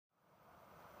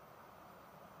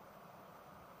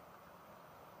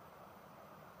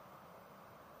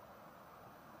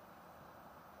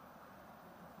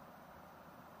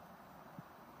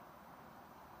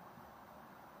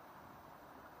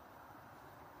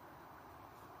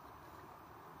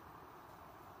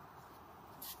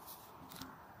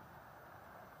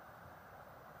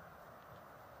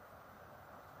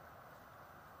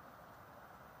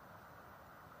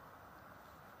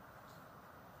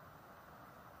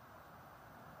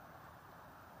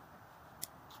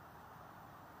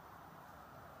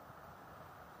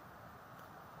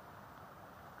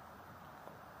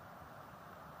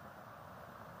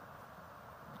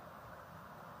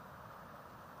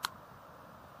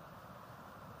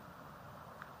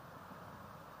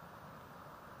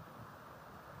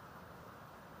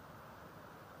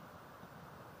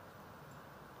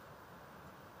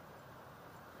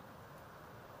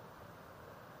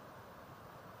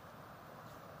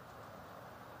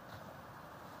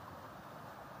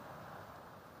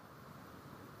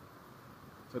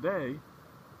Today,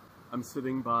 I'm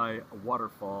sitting by a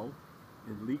waterfall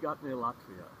in Ligatne,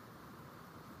 Latvia.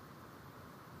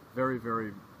 Very,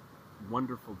 very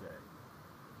wonderful day.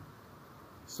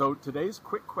 So today's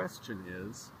quick question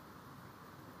is,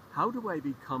 how do I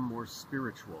become more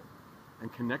spiritual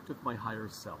and connect with my higher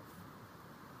self?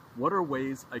 What are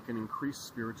ways I can increase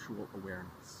spiritual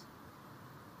awareness?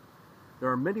 There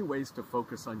are many ways to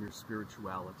focus on your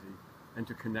spirituality and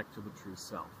to connect to the true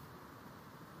self.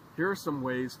 Here are some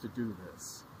ways to do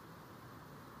this.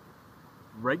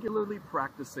 Regularly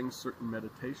practicing certain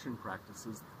meditation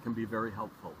practices can be very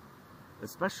helpful,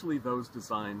 especially those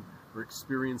designed for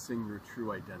experiencing your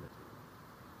true identity.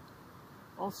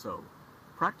 Also,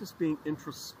 practice being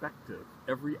introspective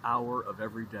every hour of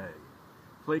every day.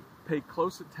 Pay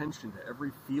close attention to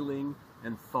every feeling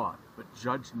and thought, but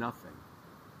judge nothing.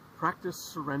 Practice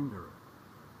surrender,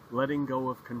 letting go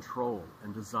of control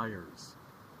and desires.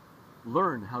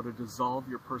 Learn how to dissolve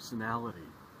your personality,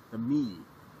 the me,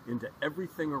 into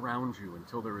everything around you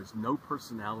until there is no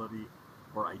personality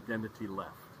or identity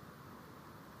left.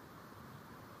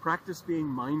 Practice being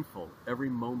mindful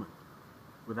every moment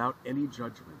without any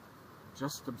judgment,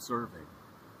 just observing.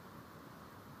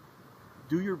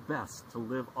 Do your best to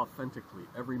live authentically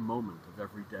every moment of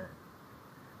every day.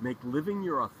 Make living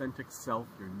your authentic self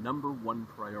your #1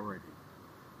 priority.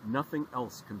 Nothing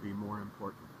else can be more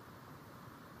important.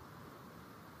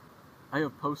 I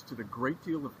have posted a great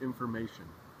deal of information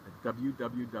at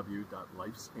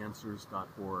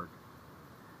www.lifesanswers.org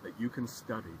that you can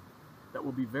study that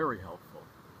will be very helpful.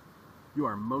 You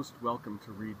are most welcome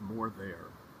to read more there.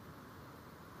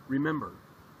 Remember,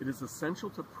 it is essential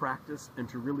to practice and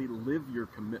to really live your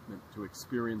commitment to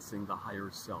experiencing the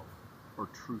higher self, or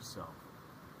true self.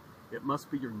 It must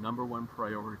be your #1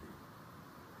 priority.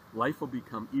 Life will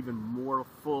become even more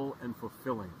full and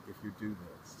fulfilling if you do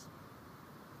this.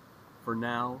 For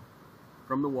now,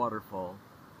 from the waterfall,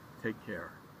 take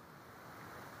care.